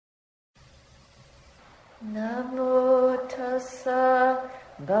Namo tassa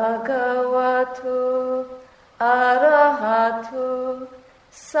bhagavato arahato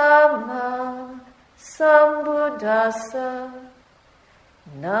samma sambuddhassa.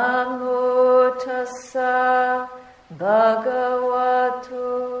 Namo tassa bhagavato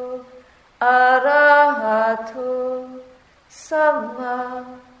arahato samma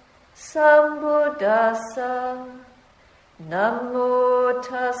sambuddhassa. Namo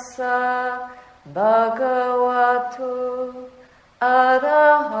tassa bhagavato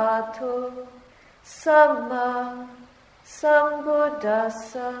arahato samma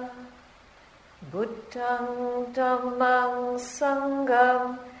sambuddhassa. Buddhang dhammang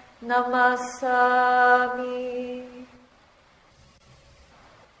sangham namasami.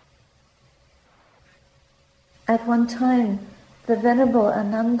 At one time, the Venerable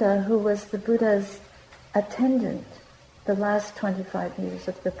Ananda, who was the Buddha's attendant, the last 25 years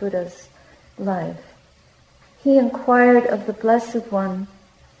of the Buddha's life, he inquired of the Blessed One,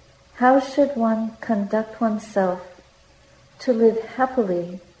 how should one conduct oneself to live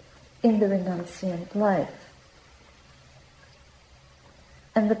happily in the renunciant life?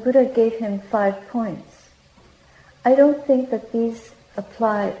 And the Buddha gave him 5 points. I don't think that these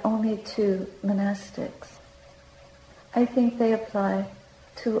apply only to monastics. I think they apply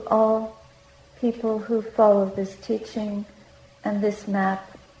to all people who follow this teaching and this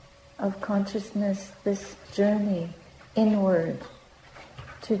map of consciousness, this journey inward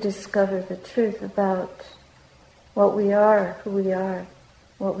to discover the truth about what we are, who we are,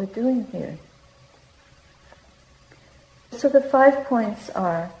 what we're doing here. So the 5 points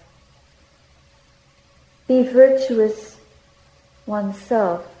are: be virtuous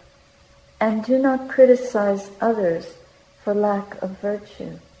oneself and do not criticize others for lack of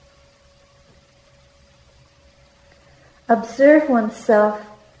virtue. Observe oneself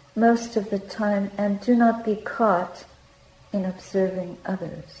most of the time and do not be caught in observing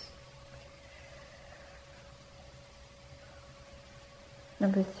others.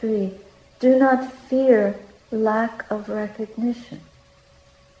 Number 3, do not fear lack of recognition.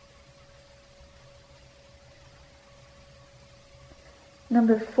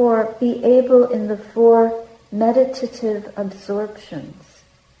 Number 4, be able in the 4 meditative absorptions,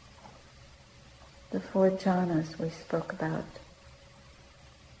 the 4 jhanas we spoke about.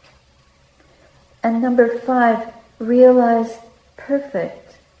 And number 5, realize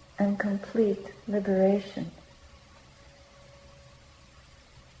perfect and complete liberation.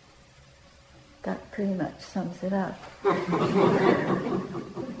 That pretty much sums it up.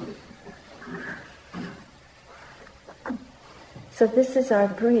 So this is our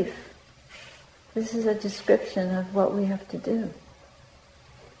brief. This is a description of what we have to do.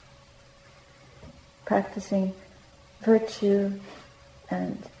 Practicing virtue,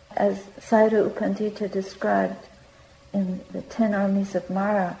 and as Sayadaw U Pandita described in the 10 armies of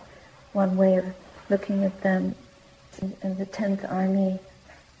Mara, one way of looking at them in the 10th army,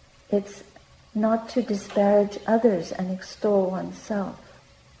 it's not to disparage others and extol oneself.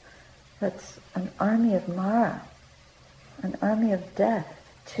 That's an army of Mara, an army of death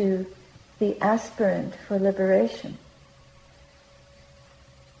to the aspirant for liberation.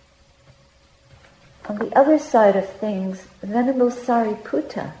 On the other side of things, Venerable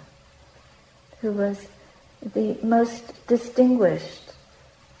Sariputta, who was the most distinguished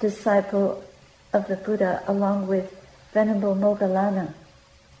disciple of the Buddha, along with Venerable Moggallana,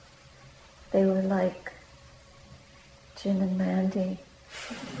 they were like Jim and Mandy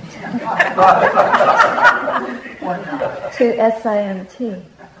to SIMT.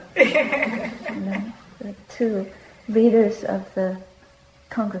 The 2 leaders of the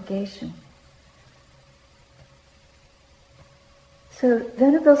congregation. So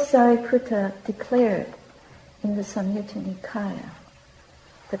Venerable Sariputta declared in the Samyutta Nikaya,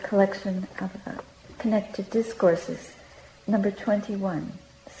 the collection of connected discourses, number 21,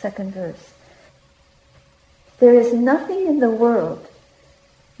 2nd verse. There is nothing in the world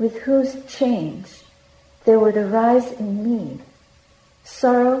with whose change there would arise in me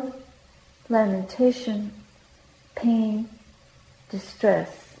sorrow, lamentation, pain,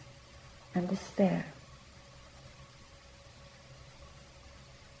 distress, and despair.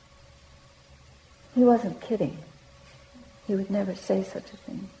 He wasn't kidding. He would never say such a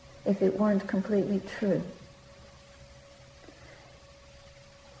thing if it weren't completely true.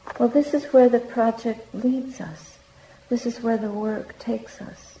 Well, this is where the project leads us. This is where the work takes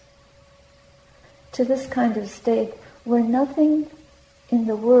us. To this kind of state where nothing in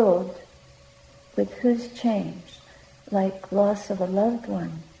the world with whose change, like loss of a loved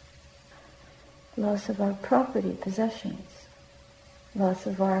one, loss of our property, possessions, loss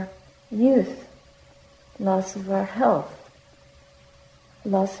of our youth, loss of our health,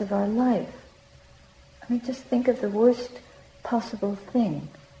 loss of our life. I mean, just think of the worst possible thing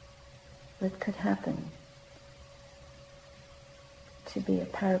that could happen. To be a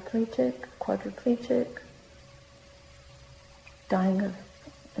paraplegic, quadriplegic, dying of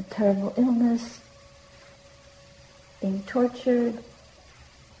a terrible illness, being tortured.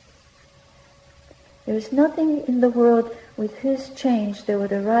 There is nothing in the world with whose change there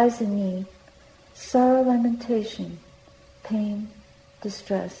would arise in me sorrow, lamentation, pain,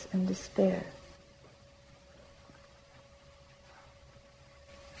 distress, and despair.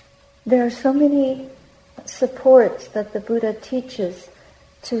 There are so many supports that the Buddha teaches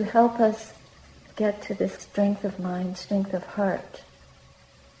to help us get to this strength of mind, strength of heart.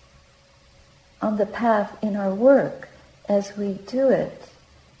 On the path in our work, as we do it,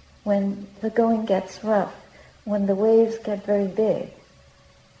 when the going gets rough, when the waves get very big,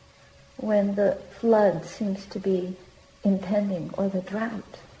 when the flood seems to be impending, or the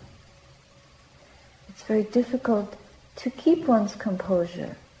drought, it's very difficult to keep one's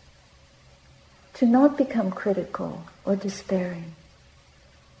composure, to not become critical or despairing,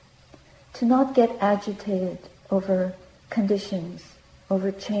 to not get agitated over conditions,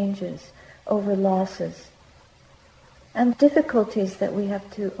 over changes, over losses, and difficulties that we have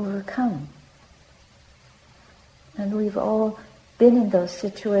to overcome. And we've all been in those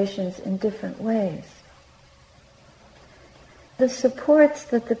situations in different ways. The supports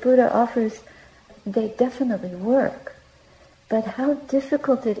that the Buddha offers, they definitely work. But how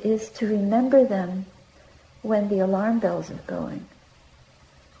difficult it is to remember them when the alarm bells are going.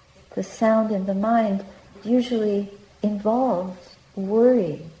 The sound in the mind usually involves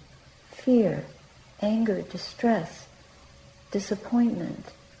worry, fear, anger, distress, disappointment,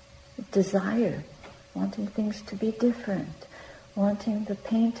 desire, wanting things to be different, wanting the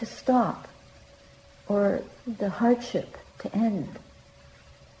pain to stop, or the hardship to end,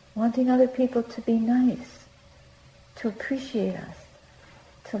 wanting other people to be nice, to appreciate us,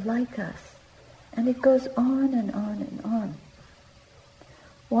 to like us. And it goes on and on and on.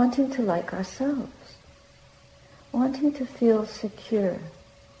 Wanting to like ourselves, wanting to feel secure,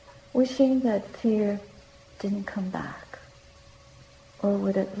 wishing that fear didn't come back, or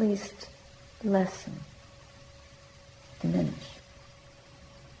would at least lessen, diminish.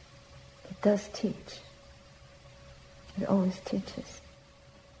 It does teach. It always teaches.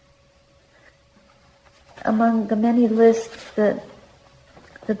 Among the many lists that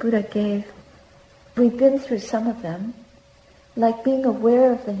the Buddha gave, we've been through some of them, like being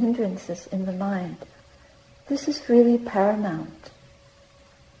aware of the hindrances in the mind. This is really paramount.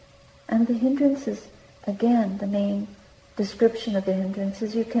 And the hindrances, again, the main description of the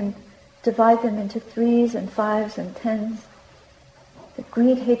hindrances, you can divide them into 3s and 5s and 10s. The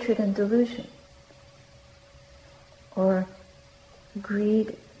greed, hatred, and delusion. Or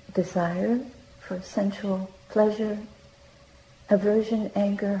greed, desire for sensual pleasure, aversion,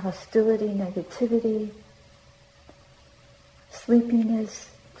 anger, hostility, negativity, sleepiness,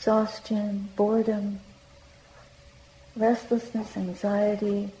 exhaustion, boredom, restlessness,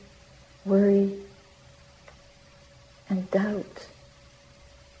 anxiety, worry, and doubt.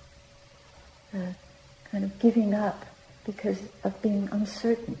 Kind of giving up because of being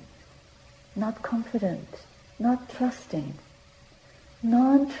uncertain, not confident, not trusting,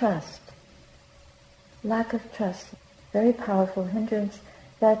 non-trust, lack of trust, very powerful hindrance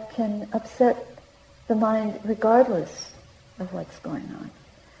that can upset the mind regardless of what's going on.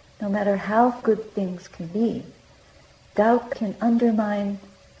 No matter how good things can be, doubt can undermine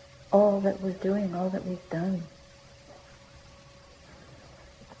all that we're doing, all that we've done.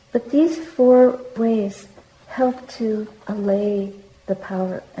 But these 4 ways help to allay the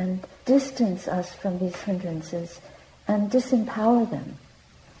power and distance us from these hindrances and disempower them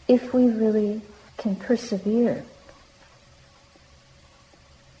if we really can persevere.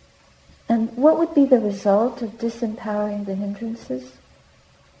 And what would be the result of disempowering the hindrances?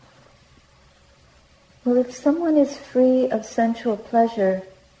 Well, if someone is free of sensual pleasure,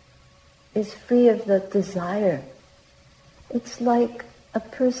 is free of the desire, it's like a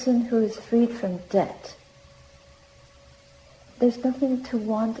person who is freed from debt. There's nothing to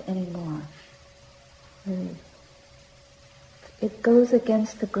want anymore. Really. It goes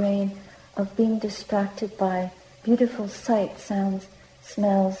against the grain of being distracted by beautiful sights, sounds,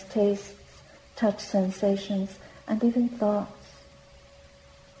 smells, tastes, touch sensations, and even thoughts.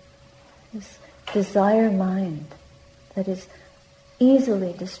 This desire mind that is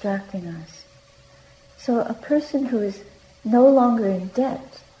easily distracting us. So a person who is no longer in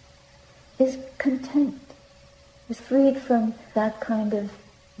debt is content, is freed from that kind of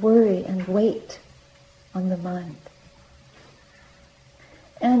worry and weight on the mind.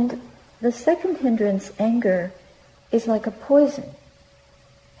 And the second hindrance, anger, is like a poison.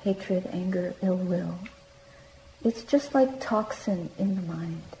 Hatred, anger, ill will. It's just like toxin in the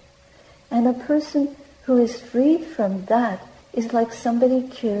mind. And a person who is freed from that is like somebody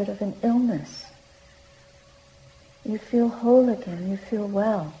cured of an illness. You feel whole again, you feel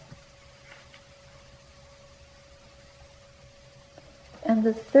well. And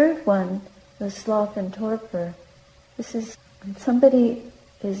the third one, the sloth and torpor, this is when somebody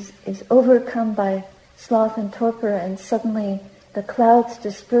is overcome by sloth and torpor and suddenly the clouds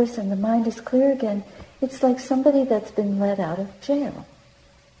disperse and the mind is clear again. It's like somebody that's been let out of jail.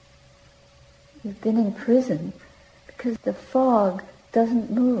 You've been in prison because the fog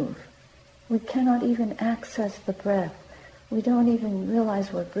doesn't move. We cannot even access the breath. We don't even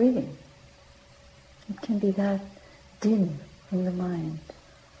realize we're breathing. It can be that dim in the mind.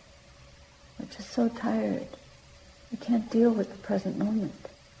 We're just so tired. We can't deal with the present moment.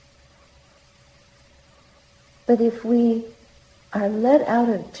 But if we are let out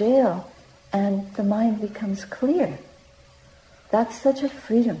of jail and the mind becomes clear, that's such a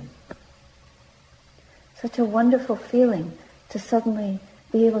freedom. Such a wonderful feeling to suddenly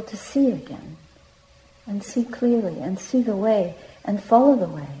be able to see again and see clearly and see the way and follow the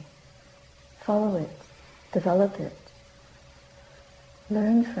way. Follow it, develop it,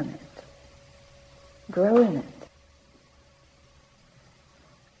 learn from it, grow in it.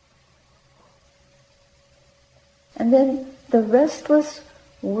 And then the restless,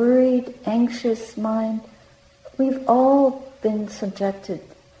 worried, anxious mind, we've all been subjected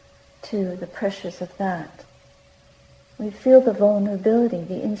to the pressures of that. We feel the vulnerability,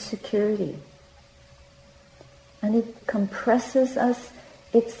 the insecurity. And it compresses us.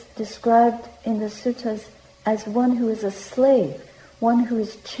 It's described in the suttas as one who is a slave, one who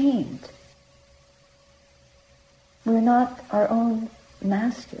is chained. We're not our own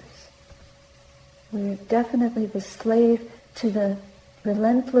masters. We're definitely the slave to the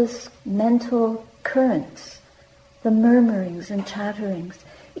relentless mental currents, the murmurings and chatterings.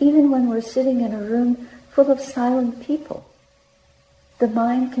 Even when we're sitting in a room full of silent people, the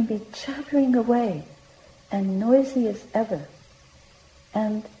mind can be chattering away and noisy as ever.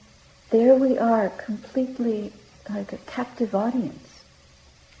 And there we are, completely like a captive audience.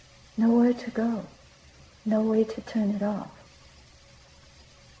 Nowhere to go, no way to turn it off.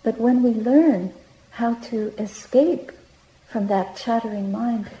 But when we learn how to escape from that chattering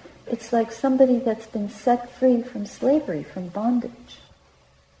mind, it's like somebody that's been set free from slavery, from bondage.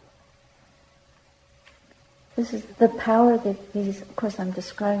 This is the power that these, of course I'm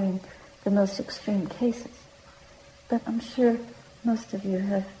describing the most extreme cases, but I'm sure most of you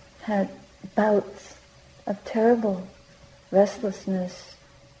have had bouts of terrible restlessness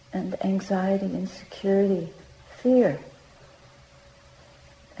and anxiety, insecurity, fear,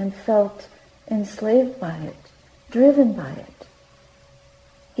 and felt enslaved by it, driven by it,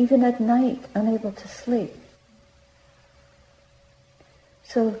 even at night, unable to sleep.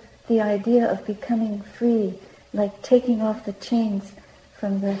 So the idea of becoming free, like taking off the chains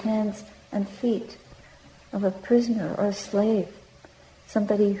from the hands and feet of a prisoner or a slave,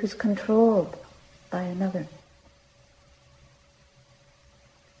 somebody who's controlled by another.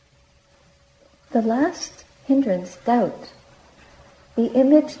 The last hindrance, doubt. The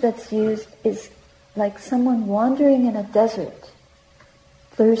image that's used is like someone wandering in a desert,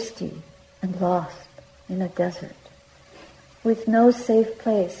 thirsty and lost in a desert, with no safe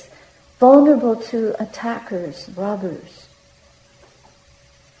place, vulnerable to attackers, robbers,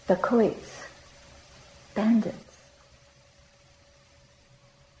 dacoits, bandits.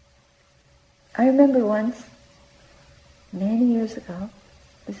 I remember once, many years ago,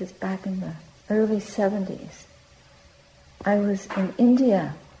 this is back in the early 70s, I was in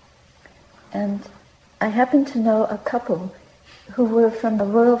India, and I happened to know a couple who were from a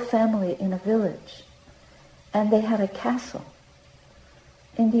royal family in a village, and they had a castle.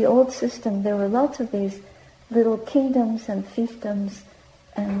 In the old system, there were lots of these little kingdoms and fiefdoms,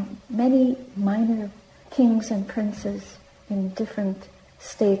 and many minor kings and princes in different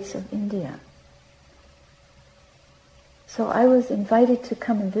states of India. So I was invited to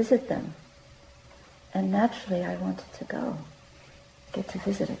come and visit them. And naturally, I wanted to go, get to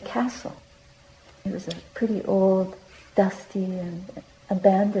visit a castle. It was a pretty old, dusty, and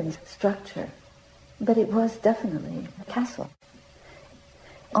abandoned structure, but it was definitely a castle.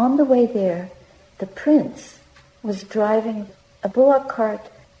 On the way there, the prince was driving a bullock cart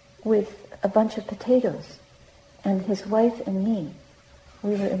with a bunch of potatoes, and his wife and me,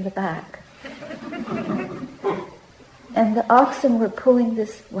 we were in the back. And the oxen were pulling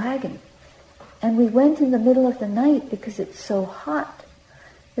this wagon. And we went in the middle of the night because it's so hot.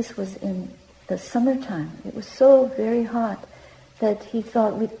 This was in the summertime. It was so very hot that he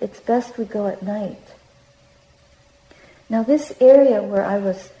thought it's best we go at night. Now this area where I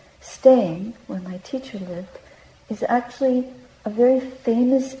was staying, where my teacher lived, is actually a very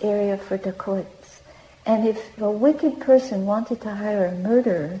famous area for dacoits. And if a wicked person wanted to hire a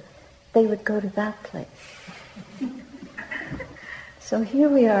murderer, they would go to that place. So here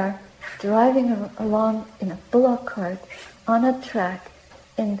we are, driving along in a bullock cart on a track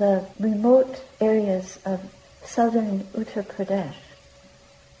in the remote areas of southern Uttar Pradesh.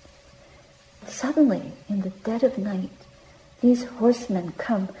 Suddenly, in the dead of night, these horsemen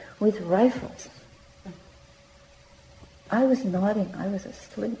come with rifles. I was nodding, I was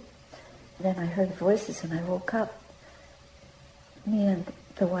asleep. Then I heard voices and I woke up. Me and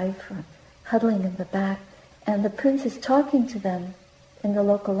the wife were huddling in the back, and the prince is talking to them in the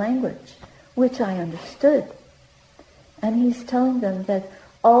local language, which I understood. And he's telling them that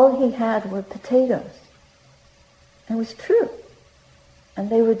all he had were potatoes. And it was true. And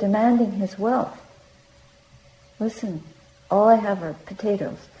they were demanding his wealth. Listen, all I have are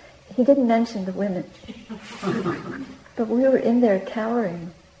potatoes. He didn't mention the women. But we were in there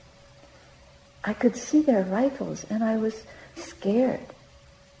cowering. I could see their rifles and I was scared.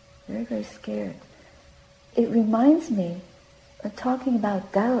 Very, very scared. It reminds me of talking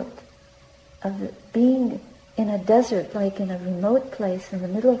about doubt, of being in a desert, like in a remote place in the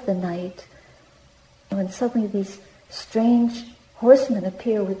middle of the night, when suddenly these strange horsemen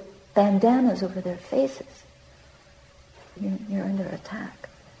appear with bandanas over their faces. You're under attack.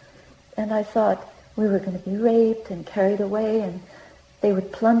 And I thought we were going to be raped and carried away, and they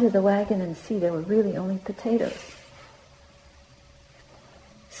would plunder the wagon and see there were really only potatoes.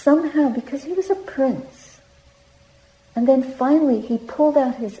 Somehow, because he was a prince, and then finally he pulled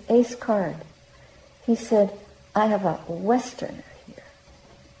out his ace card. He said, I have a Westerner here.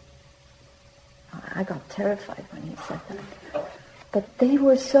 I got terrified when he said that. But they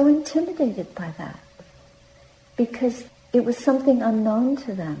were so intimidated by that, because it was something unknown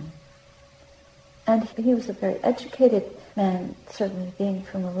to them. And he was a very educated man, certainly being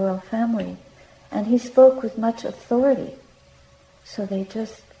from a royal family, and he spoke with much authority. So they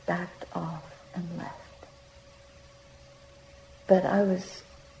just backed off and left. But I was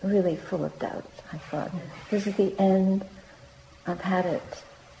really full of doubt. I thought, this is the end. I've had it.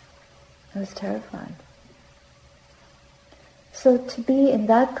 I was terrified. So to be in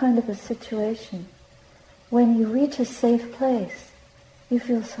that kind of a situation, when you reach a safe place, you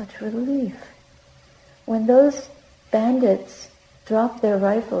feel such relief. When those bandits dropped their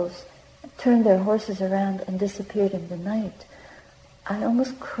rifles, turned their horses around and disappeared in the night, I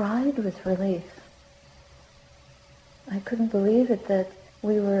almost cried with relief. I couldn't believe it that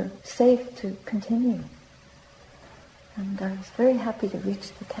we were safe to continue. And I was very happy to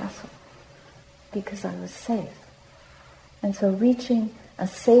reach the castle because I was safe. And so reaching a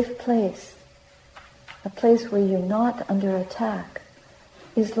safe place, a place where you're not under attack,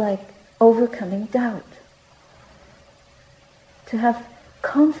 is like overcoming doubt. To have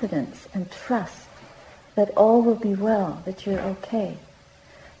confidence and trust that all will be well, that you're okay.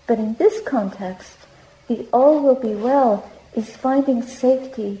 But in this context, the all will be well is finding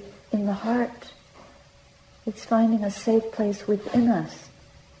safety in the heart. It's finding a safe place within us.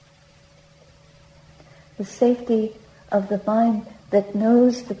 The safety of the mind that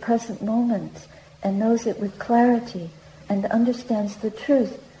knows the present moment and knows it with clarity and understands the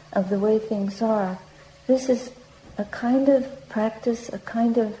truth of the way things are. This is a kind of practice, a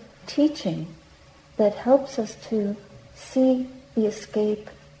kind of teaching that helps us to see the escape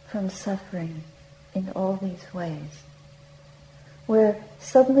from suffering in all these ways, where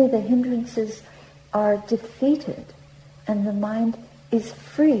suddenly the hindrances are defeated and the mind is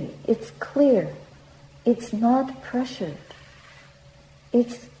free, it's clear, it's not pressured,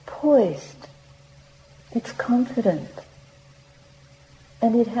 it's poised, it's confident,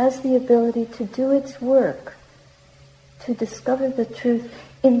 and it has the ability to do its work, to discover the truth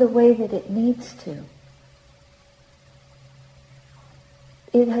in the way that it needs to.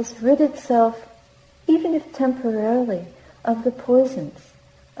 It has rid itself, even if temporarily, of the poisons,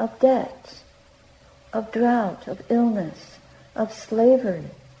 of debt, of drought, of illness, of slavery.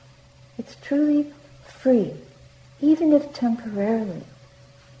 It's truly free, even if temporarily.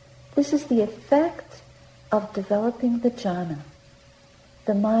 This is the effect of developing the jhana.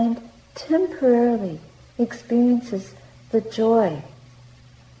 The mind temporarily experiences the joy,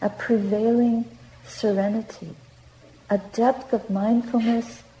 a prevailing serenity, a depth of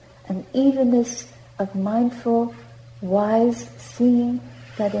mindfulness, an evenness of mindful, wise seeing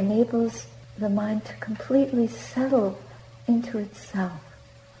that enables the mind to completely settle into itself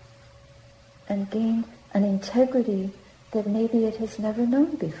and gain an integrity that maybe it has never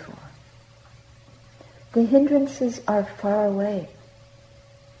known before. The hindrances are far away.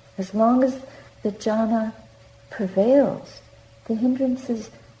 As long as the jhana prevails, the hindrances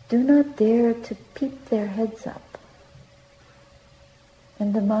do not dare to peep their heads up.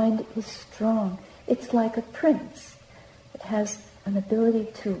 And the mind is strong. It's like a prince. It has an ability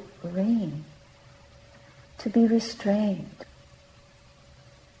to reign, to be restrained.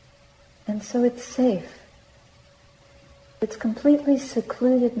 And so it's safe. It's completely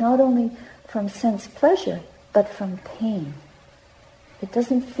secluded not only from sense pleasure, but from pain. It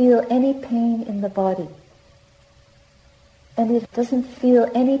doesn't feel any pain in the body. And it doesn't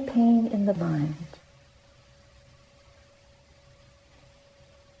feel any pain in the mind.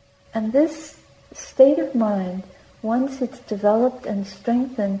 And this state of mind, once it's developed and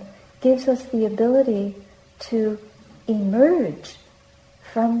strengthened, gives us the ability to emerge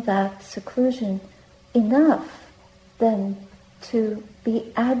from that seclusion enough then to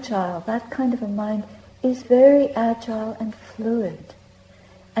be agile. That kind of a mind is very agile and fluid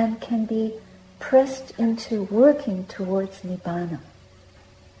and can be pressed into working towards nibbana,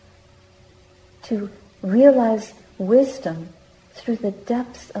 to realize wisdom through the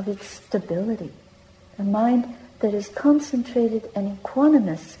depths of its stability. A mind that is concentrated and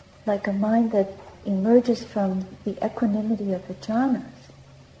equanimous, like a mind that emerges from the equanimity of the jhanas,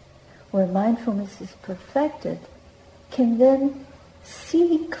 where mindfulness is perfected, can then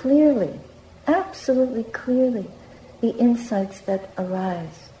see clearly, absolutely clearly, the insights that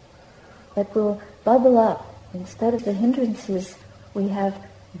arise, that will bubble up. Instead of the hindrances, we have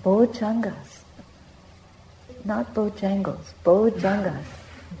bojangas. Not bojangles, bojangas.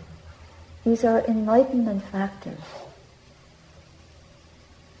 These are enlightenment factors.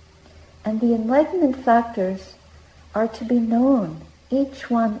 And the enlightenment factors are to be known, each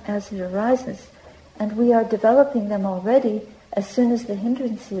one as it arises. And we are developing them already as soon as the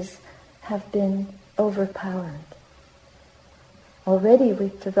hindrances have been overpowered. Already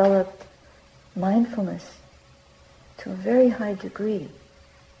we've developed mindfulness to a very high degree.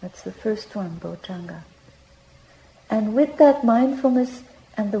 That's the first one, bojanga. And with that mindfulness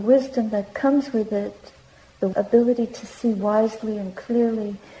and the wisdom that comes with it, the ability to see wisely and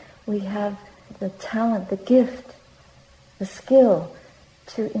clearly, we have the talent, the gift, the skill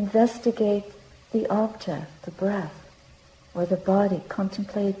to investigate the object, the breath, or the body,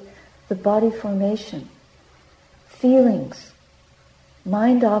 contemplate the body formation, feelings,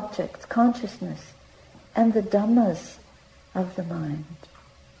 mind objects, consciousness, and the dhammas of the mind,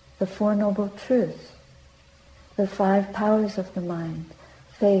 the Four Noble Truths, the 5 powers of the mind,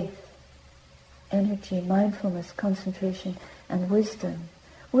 faith, energy, mindfulness, concentration, and wisdom.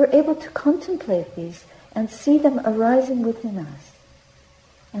 We're able to contemplate these and see them arising within us,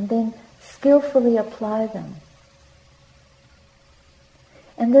 and then skillfully apply them.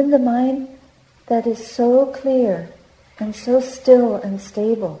 And then the mind that is so clear and so still and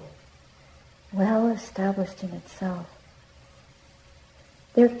stable, well established in itself,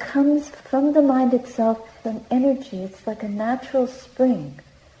 there comes from the mind itself an energy. It's like a natural spring.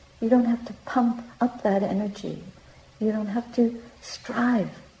 You don't have to pump up that energy. You don't have to strive.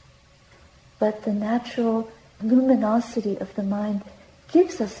 But the natural luminosity of the mind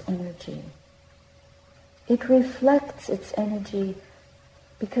gives us energy. It reflects its energy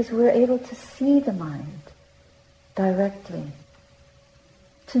because we're able to see the mind directly,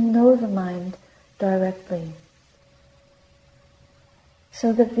 to know the mind directly.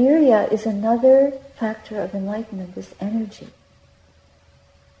 So the virya is another factor of enlightenment, this energy.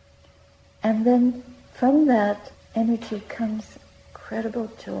 And then from that energy comes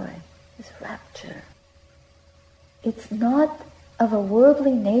incredible joy, this rapture. It's not of a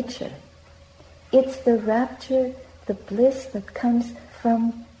worldly nature. It's the rapture, the bliss that comes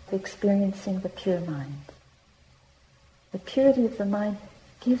from experiencing the pure mind. The purity of the mind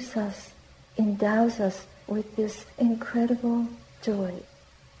gives us, endows us with this incredible joy.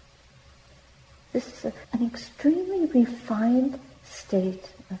 This is an extremely refined state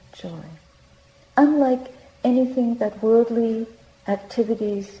of joy, unlike anything that worldly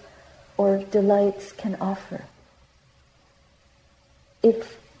activities or delights can offer.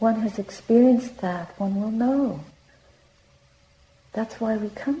 If one has experienced that, one will know. That's why we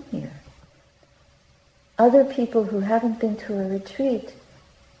come here. Other people who haven't been to a retreat,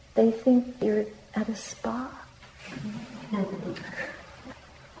 they think you're at a spa,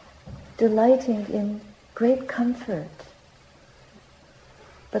 delighting in great comfort.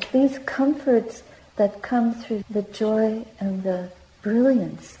 But these comforts that come through the joy and the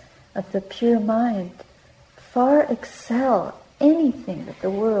brilliance of the pure mind far excel anything that the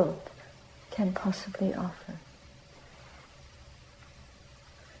world can possibly offer.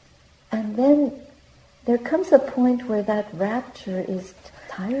 And then there comes a point where that rapture is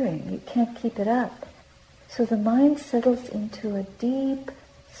tiring. You can't keep it up. So the mind settles into a deep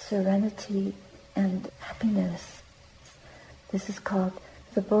serenity and happiness. This is called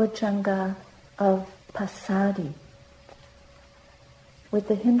the bojjhanga of passaddhi, with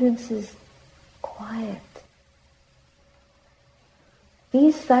the hindrances quiet.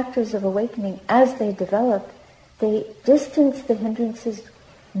 These factors of awakening, as they develop, they distance the hindrances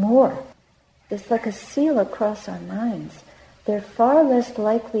more. It's like a seal across our minds. They're far less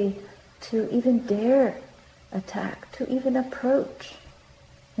likely to even dare attack, to even approach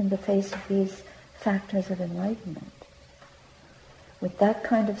in the face of these factors of enlightenment. With that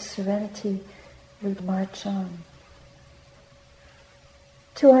kind of serenity, we march on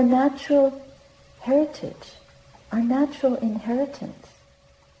to our natural heritage, our natural inheritance.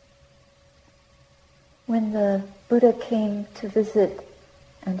 When the Buddha came to visit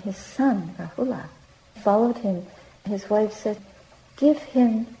and his son, Rahula, followed him, his wife said, "Give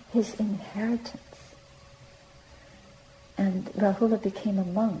him his inheritance." And Rahula became a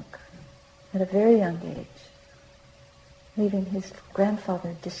monk at a very young age, leaving his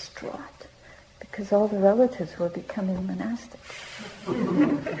grandfather distraught because all the relatives were becoming monastics.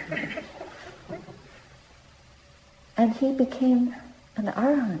 And he became an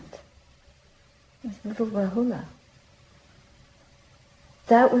arahant, this little Rahula.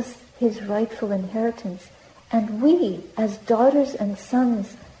 That was his rightful inheritance. And we, as daughters and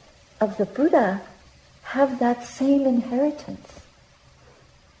sons of the Buddha, have that same inheritance.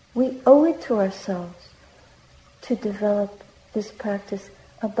 We owe it to ourselves to develop this practice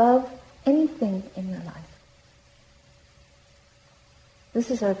above anything in your life. This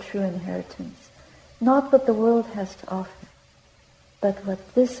is our true inheritance. Not what the world has to offer, but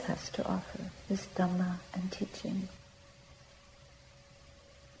what this has to offer, this Dhamma and teaching.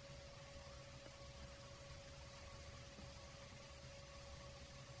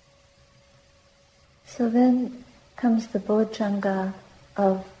 So then comes the bojjhanga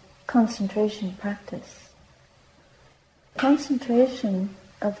of concentration practice. Concentration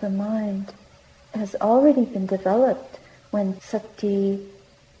of the mind has already been developed when sati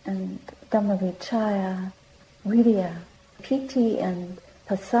and dhammavichaya, virya, piti and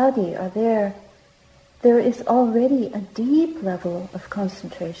passaddhi are there. There is already a deep level of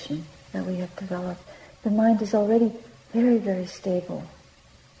concentration that we have developed. The mind is already very, very stable.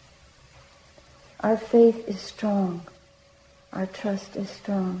 Our faith is strong, our trust is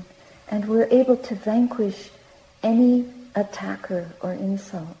strong, and we're able to vanquish any attacker or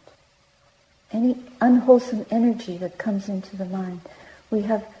insult, any unwholesome energy that comes into the mind. We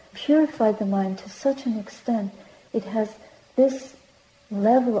have purified the mind to such an extent it has this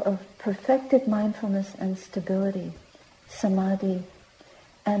level of perfected mindfulness and stability, samadhi,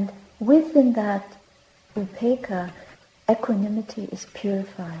 and within that upekkha, equanimity is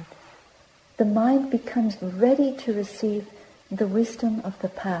purified. The mind becomes ready to receive the wisdom of the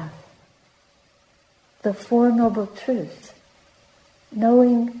path, the Four Noble Truths,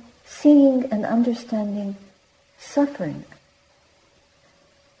 knowing, seeing and understanding suffering,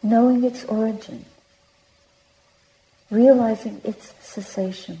 knowing its origin, realizing its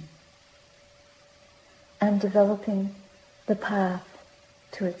cessation, and developing the path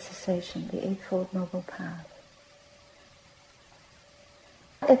to its cessation, the Eightfold Noble Path.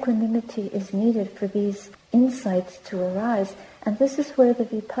 Equanimity is needed for these insights to arise, and this is where the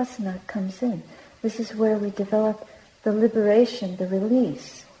vipassana comes in. This is where we develop the liberation, the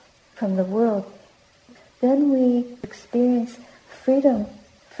release from the world. Then we experience freedom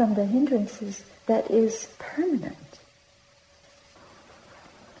from the hindrances that is permanent.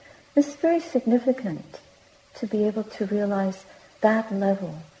 This is very significant to be able to realize that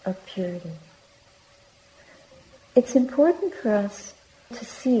level of purity. It's important for us to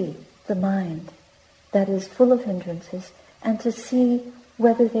see the mind that is full of hindrances and to see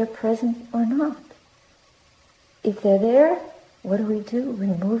whether they're present or not. If they're there, what do?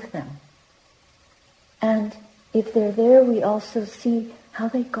 Remove them. And if they're there, we also see how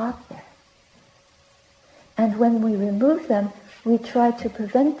they got there. And when we remove them, we try to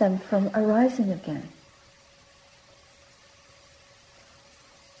prevent them from arising again.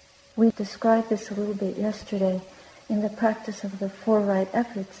 We described this a little bit yesterday in the practice of the Four Right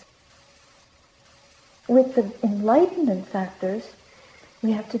Efforts. With the enlightenment factors,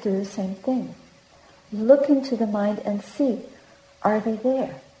 we have to do the same thing. Look into the mind and see, are they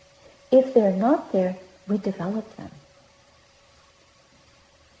there? If they're not there, we develop them.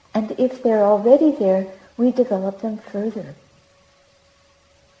 And if they're already there, we develop them further.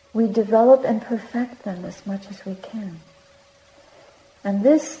 We develop and perfect them as much as we can. And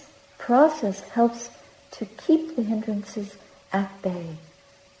this process helps to keep the hindrances at bay,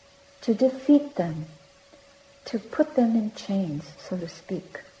 to defeat them, to put them in chains, so to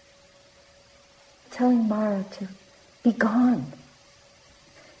speak. Telling Mara to be gone.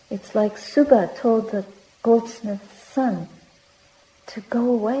 It's like Subba told the goldsmith's son to go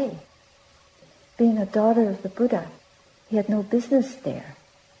away. Being a daughter of the Buddha, he had no business there.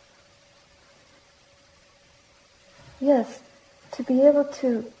 Yes, to be able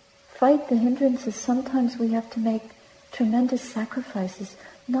to fight the hindrances, sometimes we have to make tremendous sacrifices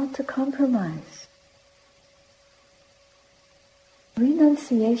not to compromise.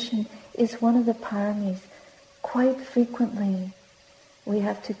 Renunciation is one of the paramis. Quite frequently, we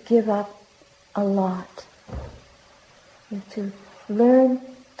have to give up a lot. We have to learn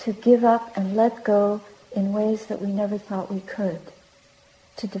to give up and let go in ways that we never thought we could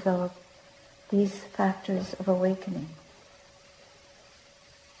to develop these factors of awakening.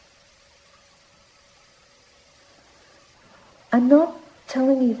 I'm not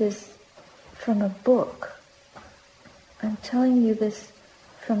telling you this from a book. I'm telling you this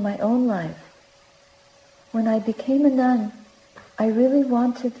from my own life. When I became a nun, I really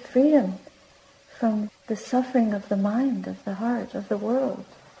wanted freedom from the suffering of the mind, of the heart, of the world.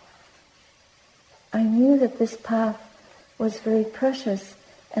 I knew that this path was very precious,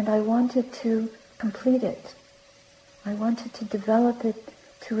 and I wanted to complete it. I wanted to develop it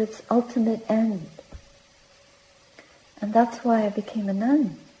to its ultimate end. And that's why I became a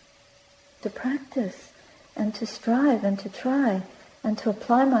nun, to practice and to strive and to try and to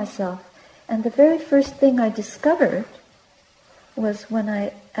apply myself. And the very first thing I discovered was when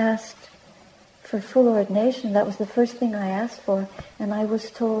I asked for full ordination. That was the first thing I asked for, and I was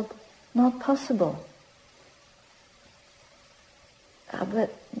told, not possible.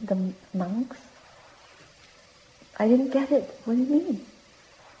 But the monks, I didn't get it. What do you mean?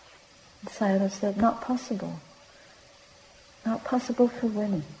 The Sayadaw said, not possible. Not possible for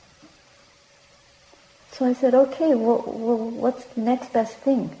women. So I said, okay, well, what's the next best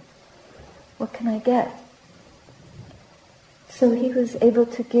thing? What can I get? So he was able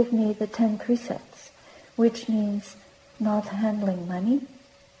to give me the 10 precepts, which means not handling money,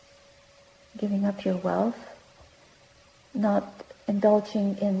 giving up your wealth, not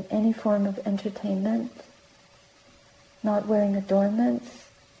indulging in any form of entertainment, not wearing adornments,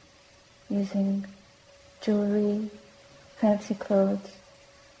 using jewelry, fancy clothes.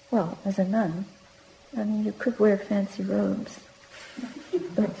 Well, as a nun, I mean, you could wear fancy robes,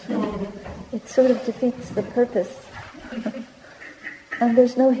 but it sort of defeats the purpose. And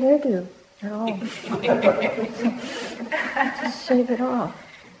there's no hairdo at all. Just shave it off.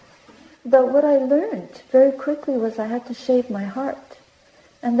 But what I learned very quickly was I had to shave my heart.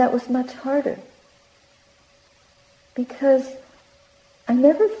 And that was much harder. Because I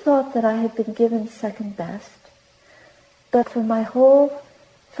never thought that I had been given second best. But for my whole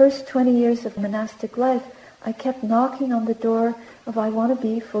first 20 years of monastic life, I kept knocking on the door of, I want to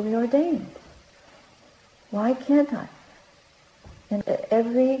be fully ordained. Why can't I? And at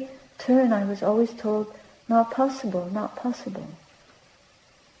every turn I was always told, not possible, not possible.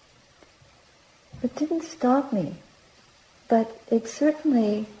 It didn't stop me, but it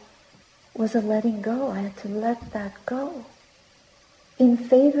certainly was a letting go. I had to let that go in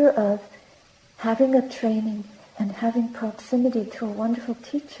favor of having a training and having proximity to a wonderful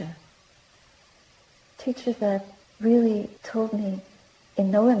teacher. Teacher that really told me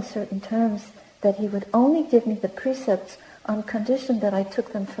in no uncertain terms that he would only give me the precepts on condition that I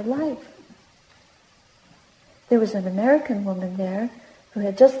took them for life. There was an American woman there who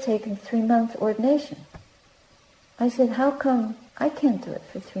had just taken 3 months ordination. I said, how come I can't do it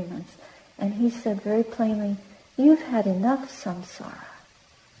for 3 months? And he said very plainly, you've had enough samsara.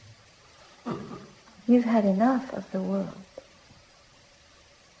 You've had enough of the world.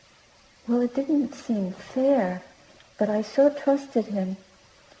 Well, it didn't seem fair, but I so trusted him,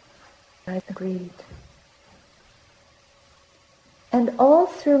 I agreed. And all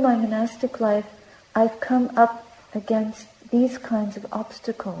through my monastic life, I've come up against these kinds of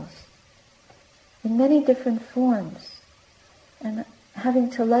obstacles in many different forms, and having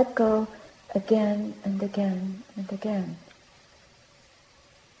to let go again and again and again.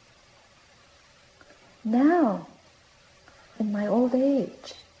 Now, in my old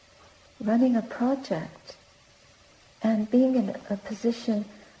age, running a project and being in a position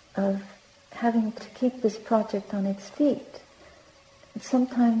of having to keep this project on its feet,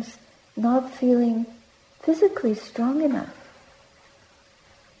 sometimes not feeling physically strong enough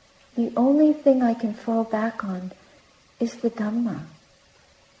the only thing I can fall back on is the Dhamma.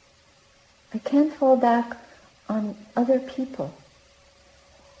 I can't fall back on other people.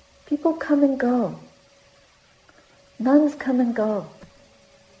 People come and go. Nuns come and go.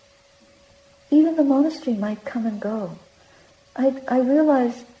 Even the monastery might come and go. I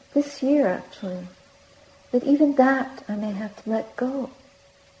realized this year, actually, that even that I may have to let go.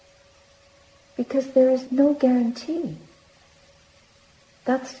 Because there is no guarantee.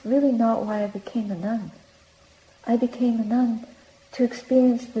 That's really not why I became a nun. I became a nun to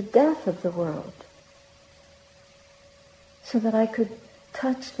experience the death of the world, so that I could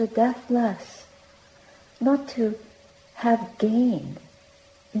touch the deathless, not to have gain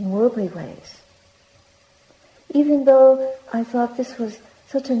in worldly ways. Even though I thought this was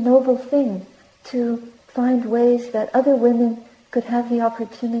such a noble thing to find ways that other women could have the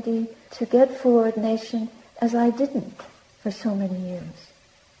opportunity to get full ordination as I didn't for so many years.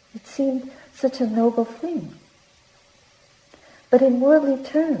 It seemed such a noble thing. But in worldly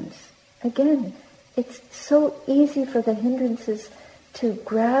terms, again, it's so easy for the hindrances to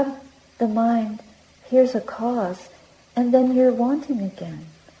grab the mind, here's a cause, and then you're wanting again.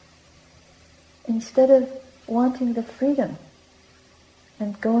 Instead of wanting the freedom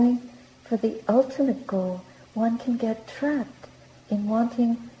and going for the ultimate goal, one can get trapped in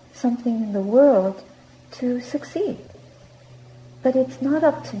wanting something in the world to succeed. But it's not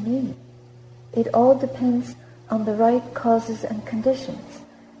up to me. It all depends on the right causes and conditions.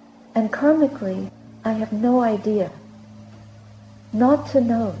 And karmically, I have no idea. Not to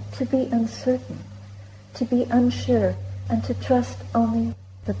know, to be uncertain, to be unsure, and to trust only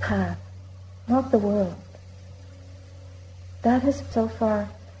the path, not the world. That is so far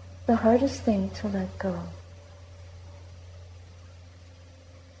the hardest thing to let go.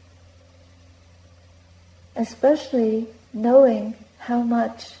 Especially knowing how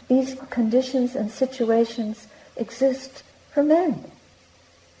much these conditions and situations exist for men.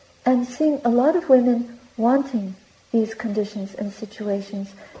 And seeing a lot of women wanting these conditions and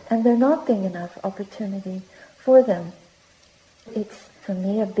situations, and there not being enough opportunity for them. It's, for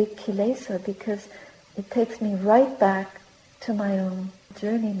me, a big kilesa, because it takes me right back to my own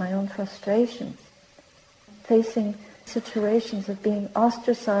journey, my own frustrations, facing situations of being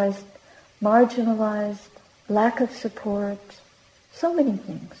ostracized, marginalized, lack of support, so many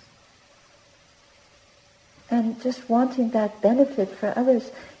things. And just wanting that benefit for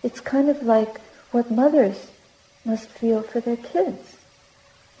others, it's kind of like what mothers must feel for their kids.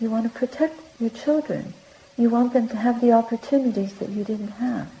 You want to protect your children. You want them to have the opportunities that you didn't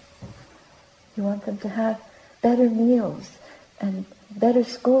have. You want them to have better meals and better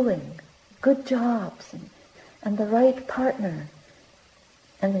schooling, good jobs, and the right partner.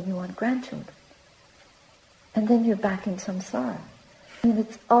 And then you want grandchildren. And then you're back in samsara. And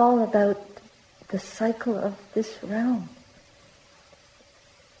it's all about the cycle of this realm.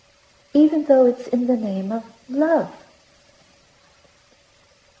 Even though it's in the name of love.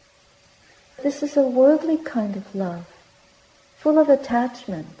 This is a worldly kind of love, full of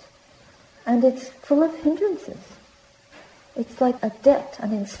attachment, and it's full of hindrances. It's like a debt,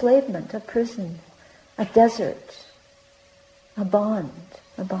 an enslavement, a prison, a desert, a bond,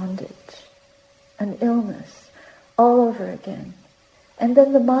 a bondage, an illness, all over again. And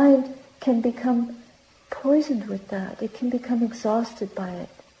then the mind can become poisoned with that. It can become exhausted by it.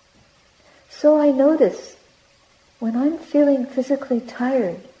 So I notice, when I'm feeling physically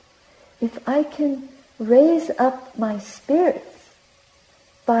tired, if I can raise up my spirits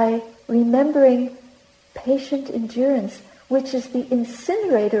by remembering patient endurance, which is the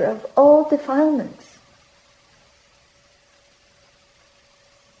incinerator of all defilements.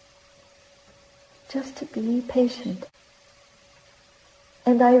 Just to be patient.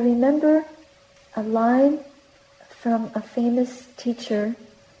 And I remember a line from a famous teacher,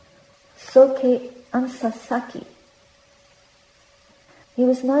 Soke Ansasaki. He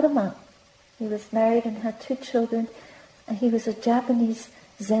was not a monk. He was married and had 2 children, and he was a Japanese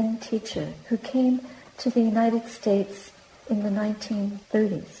Zen teacher who came to the United States in the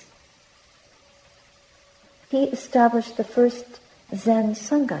 1930s. He established the first Zen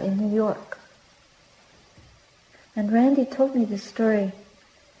Sangha in New York. And Randy told me this story.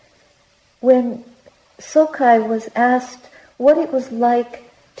 When Sokai was asked what it was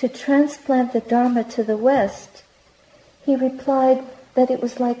like to transplant the Dharma to the West, he replied that it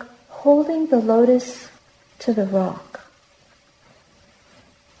was like holding the lotus to the rock.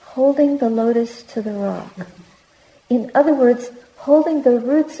 Holding the lotus to the rock. In other words, holding the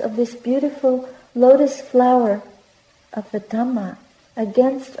roots of this beautiful lotus flower of the Dhamma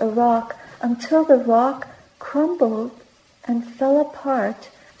against a rock until the rock crumbled and fell apart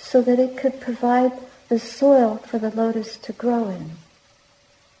so that it could provide the soil for the lotus to grow in.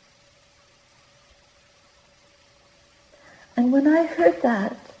 And when I heard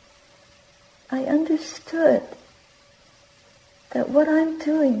that, I understood that what I'm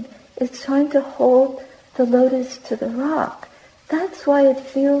doing is trying to hold the lotus to the rock. That's why it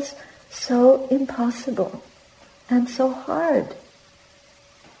feels so impossible and so hard.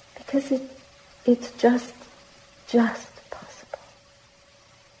 Because it's just possible.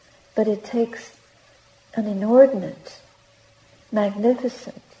 But it takes an inordinate,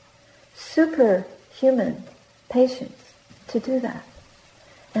 magnificent, superhuman patience to do that.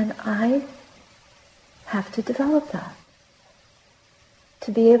 And I have to develop that,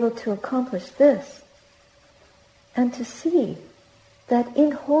 to be able to accomplish this, and to see that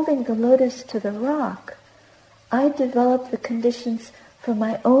in holding the lotus to the rock, I develop the conditions for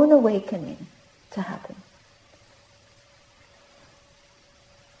my own awakening to happen.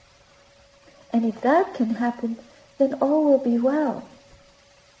 And if that can happen, then all will be well.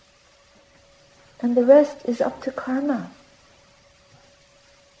 And the rest is up to karma.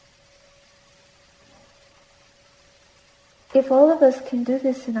 If all of us can do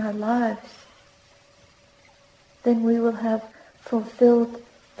this in our lives, then we will have fulfilled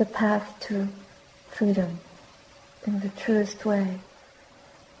the path to freedom in the truest way.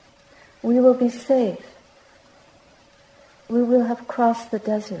 We will be safe. We will have crossed the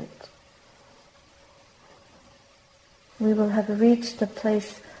desert. We will have reached a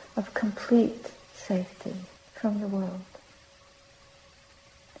place of complete safety from the world.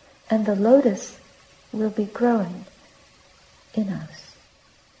 And the lotus will be growing in us.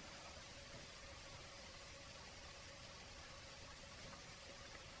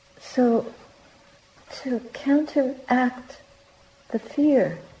 So, to counteract the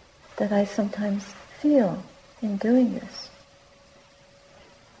fear that I sometimes feel in doing this,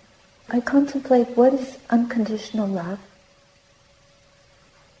 I contemplate what is unconditional love.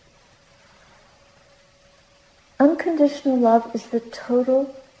 Unconditional love is the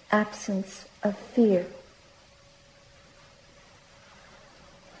total absence of fear.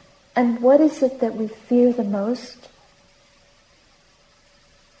 And what is it that we fear the most?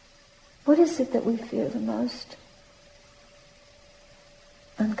 What is it that we fear the most?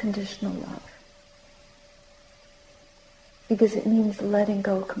 Unconditional love. Because it means letting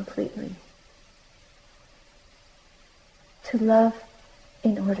go completely. To love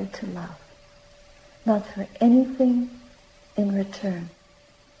in order to love. Not for anything in return.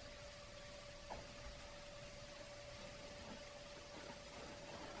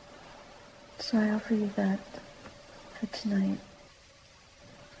 So I offer you that for tonight.